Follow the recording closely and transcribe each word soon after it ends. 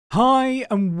Hi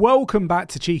and welcome back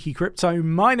to Cheeky Crypto.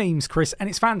 My name's Chris and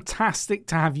it's fantastic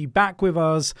to have you back with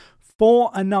us for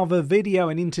another video.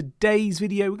 And in today's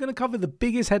video, we're going to cover the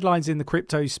biggest headlines in the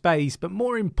crypto space. But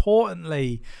more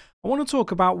importantly, I want to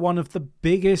talk about one of the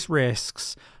biggest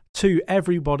risks to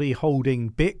everybody holding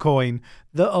Bitcoin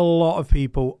that a lot of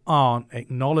people aren't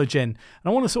acknowledging. And I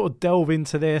want to sort of delve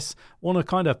into this, want to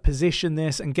kind of position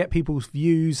this and get people's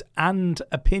views and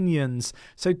opinions.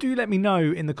 So do let me know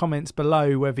in the comments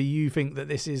below whether you think that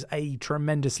this is a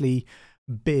tremendously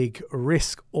big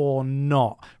risk or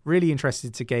not. Really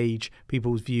interested to gauge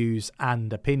people's views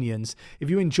and opinions. If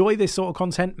you enjoy this sort of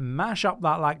content, mash up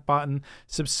that like button,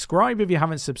 subscribe if you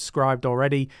haven't subscribed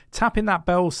already, tap in that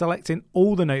bell, selecting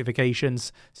all the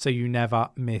notifications so you never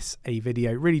miss a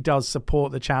video. It really does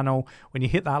support the channel when you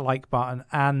hit that like button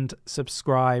and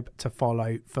subscribe to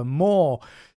follow for more.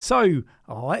 So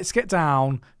let's get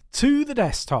down to the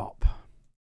desktop.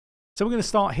 So we're going to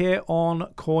start here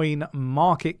on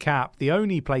CoinMarketCap, the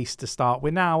only place to start.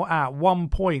 We're now at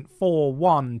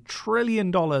 $1.41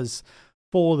 trillion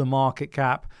for the market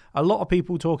cap. A lot of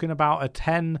people talking about a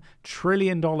 $10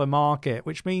 trillion market,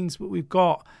 which means we've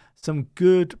got some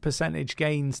good percentage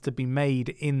gains to be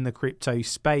made in the crypto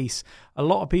space. A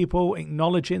lot of people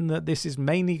acknowledging that this is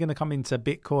mainly going to come into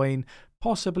Bitcoin,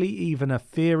 possibly even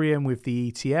Ethereum with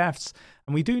the ETFs.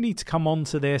 And we do need to come on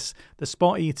to this, the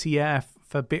spot ETF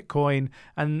for Bitcoin.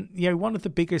 And, one of the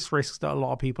biggest risks that a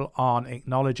lot of people aren't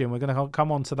acknowledging. We're going to come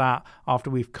on to that after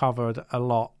we've covered a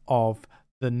lot of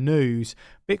the news.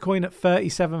 Bitcoin at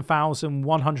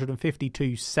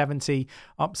 37,152.70,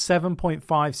 up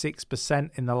 7.56%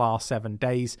 in the last 7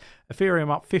 days. Ethereum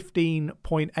up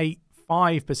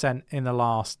 15.85% in the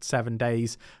last 7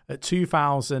 days at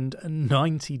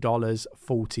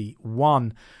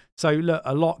 $2,090.41. So look,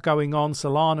 a lot going on.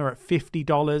 Solana at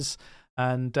 $50.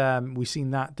 And we've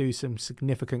seen that do some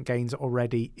significant gains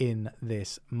already in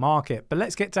this market. But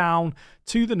let's get down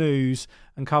to the news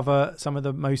and cover some of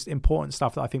the most important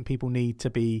stuff that I think people need to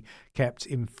be kept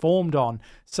informed on.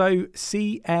 So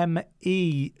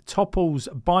CME topples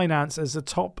Binance as the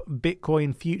top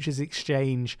Bitcoin futures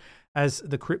exchange as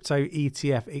the crypto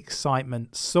ETF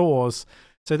excitement soars.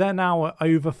 So they're now at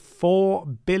over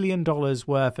 $4 billion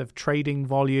worth of trading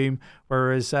volume,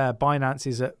 whereas Binance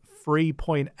is at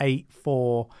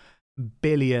 3.84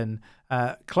 billion,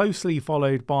 closely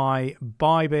followed by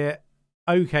Bybit,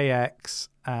 OKX,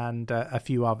 and a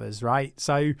few others, right?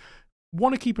 So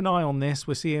want to keep an eye on this.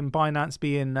 We're seeing Binance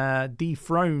being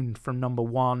dethroned from number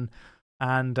one,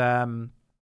 and a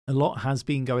lot has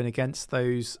been going against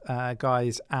those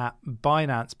guys at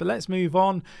Binance. But let's move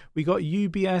on. We got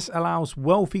UBS allows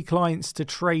wealthy clients to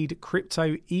trade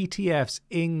crypto ETFs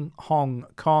in Hong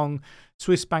Kong.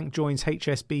 Swiss Bank joins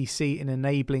HSBC in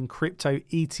enabling crypto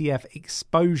ETF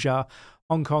exposure.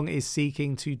 Hong Kong is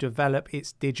seeking to develop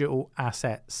its digital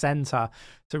asset center.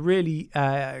 So really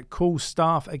cool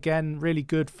stuff. Again, really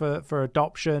good for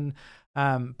adoption.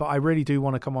 But I really do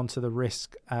want to come on to the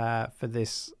risk for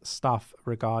this stuff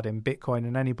regarding Bitcoin,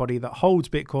 and anybody that holds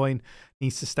Bitcoin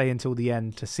needs to stay until the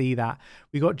end to see that.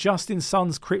 We got Justin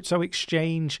Sun's crypto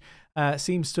exchange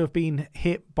seems to have been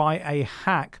hit by a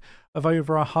hack of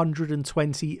over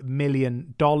 $120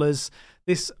 million.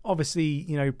 This obviously,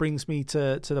 brings me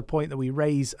to the point that we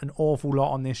raise an awful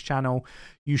lot on this channel.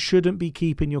 You shouldn't be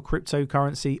keeping your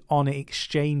cryptocurrency on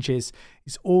exchanges.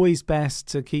 It's always best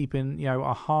to keep in,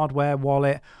 a hardware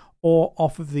wallet or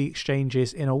off of the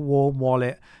exchanges in a warm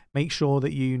wallet. Make sure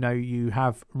that you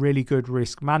have really good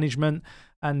risk management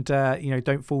and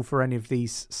don't fall for any of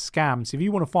these scams. If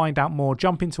you want to find out more,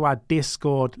 jump into our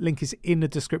Discord. Link is in the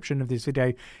description of this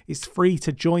video. It's free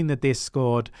to join the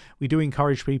Discord. We do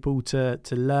encourage people to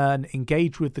learn,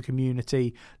 engage with the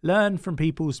community, learn from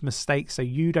people's mistakes so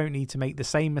you don't need to make the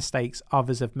same mistakes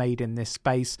others have made in this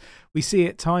space. We see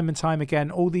it time and time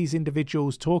again, all these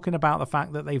individuals talking about the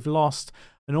fact that they've lost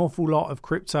an awful lot of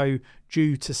crypto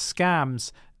due to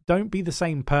scams. Don't be the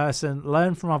same person.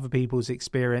 Learn from other people's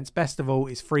experience. Best of all,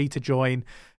 it's free to join.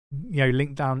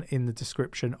 Link down in the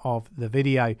description of the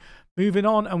video. Moving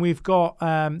on, and we've got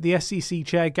the SEC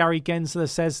chair, Gary Gensler,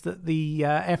 says that the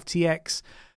FTX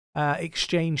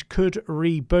exchange could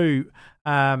reboot.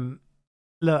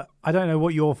 Look, I don't know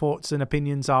what your thoughts and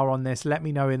opinions are on this. Let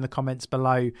me know in the comments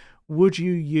below. Would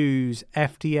you use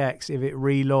FTX if it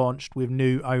relaunched with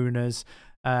new owners,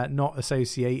 not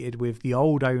associated with the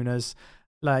old owners?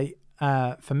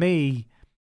 For me,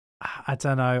 I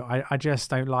don't know. I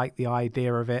just don't like the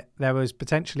idea of it. There was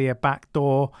potentially a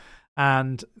backdoor,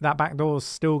 and that backdoor is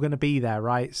still going to be there,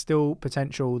 right? Still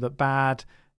potential that bad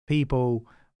people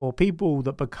or people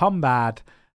that become bad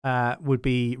would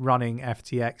be running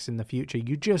FTX in the future.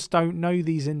 You just don't know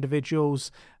these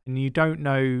individuals, and you don't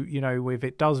know, if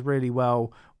it does really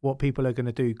well, what people are going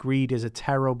to do. Greed is a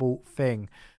terrible thing.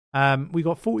 We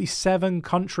got 47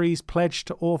 countries pledged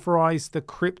to authorize the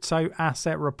crypto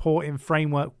asset reporting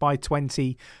framework by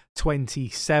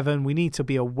 2027. We need to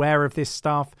be aware of this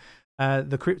stuff.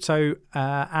 The crypto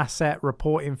asset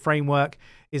reporting framework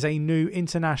is a new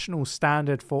international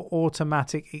standard for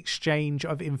automatic exchange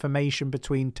of information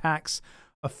between tax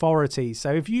authorities.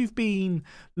 So if you've been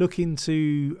looking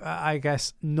to,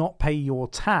 not pay your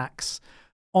tax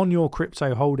on your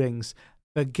crypto holdings,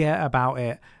 forget about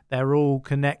it. They're all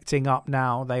connecting up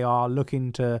now. They are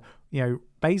looking to,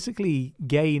 basically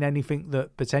gain anything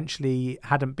that potentially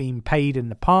hadn't been paid in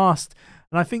the past.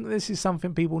 And I think this is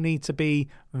something people need to be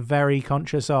very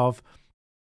conscious of.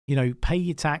 Pay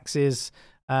your taxes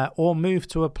or move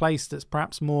to a place that's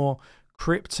perhaps more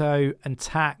crypto and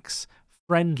tax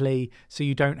friendly, so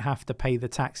you don't have to pay the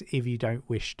tax if you don't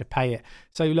wish to pay it.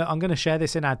 So look, I'm going to share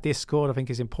this in our Discord. I think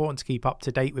it's important to keep up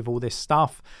to date with all this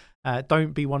stuff.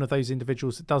 Don't be one of those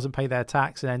individuals that doesn't pay their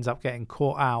tax and ends up getting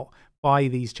caught out by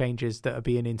these changes that are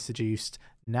being introduced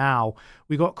now.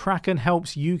 We got Kraken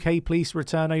helps UK police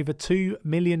return over $2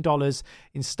 million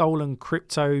in stolen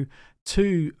crypto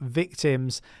to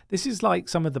victims. This is like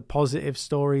some of the positive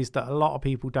stories that a lot of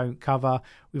people don't cover.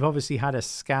 We've obviously had a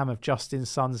scam of Justin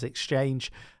Sun's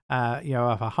exchange,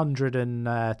 of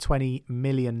 $120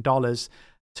 million. $2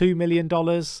 million,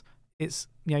 it's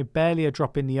barely a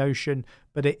drop in the ocean,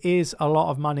 but it is a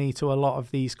lot of money to a lot of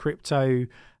these crypto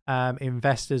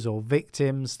investors or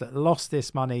victims that lost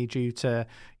this money due to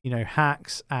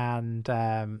hacks and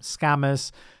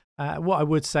scammers. What I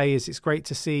would say is it's great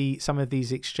to see some of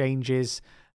these exchanges,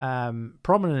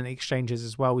 prominent exchanges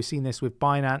as well. We've seen this with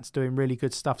Binance doing really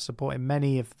good stuff, supporting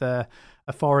many of the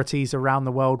authorities around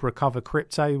the world recover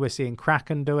crypto. We're seeing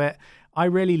Kraken do it. I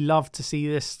really love to see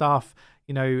this stuff.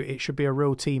 It should be a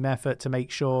real team effort to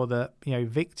make sure that,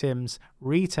 victims,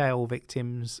 retail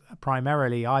victims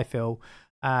primarily, I feel,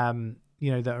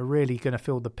 that are really going to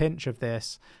feel the pinch of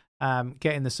this,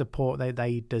 getting the support that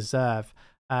they deserve.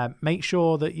 Make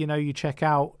sure that, you check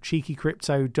out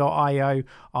cheekycrypto.io,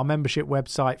 our membership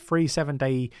website, free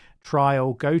 7-day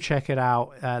trial. Go check it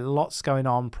out. Lots going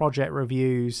on, project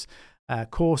reviews,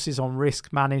 courses on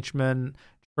risk management,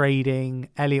 trading,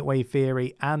 Elliott Wave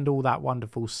theory, and all that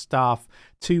wonderful stuff.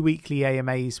 2 weekly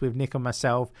AMAs with Nick and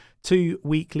myself, 2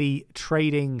 weekly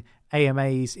trading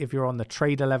AMAs if you're on the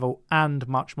trader level, and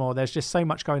much more. There's just so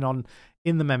much going on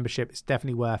in the membership. It's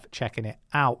definitely worth checking it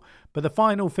out. But the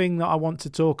final thing that I want to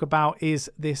talk about is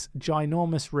this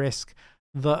ginormous risk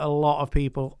that a lot of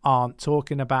people aren't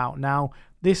talking about. Now,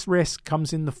 this risk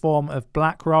comes in the form of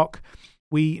BlackRock.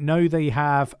 We know they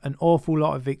have an awful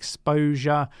lot of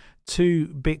exposure to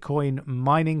Bitcoin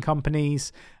mining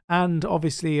companies, and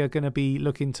obviously are going to be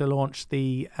looking to launch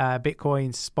the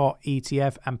Bitcoin spot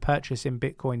ETF and purchasing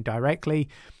Bitcoin directly.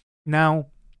 Now,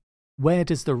 where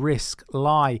does the risk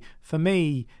lie? For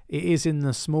me, it is in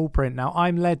the small print. Now,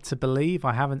 I'm led to believe,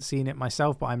 I haven't seen it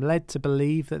myself, but I'm led to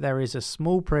believe that there is a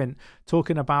small print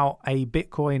talking about a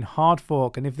Bitcoin hard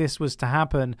fork. And if this was to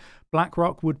happen,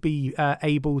 BlackRock would be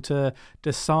able to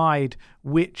decide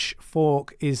which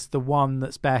fork is the one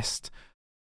that's best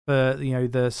for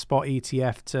the spot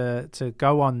ETF to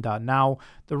go under. Now,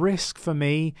 the risk for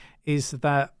me is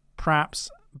that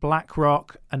perhaps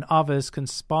BlackRock and others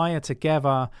conspire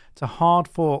together to hard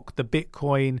fork the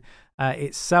Bitcoin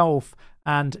itself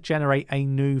and generate a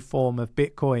new form of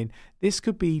Bitcoin. This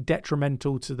could be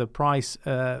detrimental to the price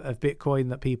of Bitcoin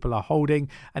that people are holding,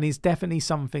 and is definitely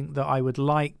something that I would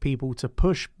like people to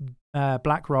push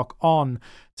BlackRock on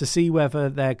to see whether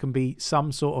there can be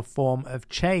some sort of form of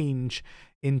change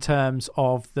in terms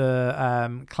of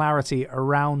the clarity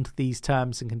around these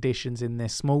terms and conditions in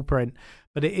this small print.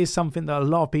 But it is something that a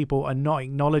lot of people are not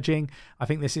acknowledging. I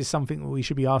think this is something that we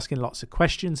should be asking lots of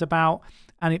questions about,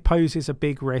 and it poses a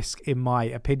big risk in my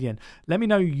opinion. Let me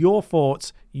know your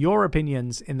thoughts, your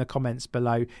opinions in the comments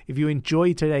below. If you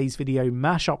enjoyed today's video,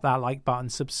 mash up that like button,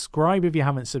 subscribe if you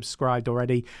haven't subscribed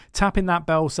already, tapping that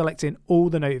bell, selecting all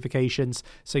the notifications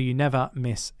so you never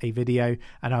miss a video,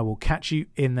 and I will catch you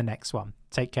in the next one.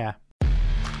 Take care.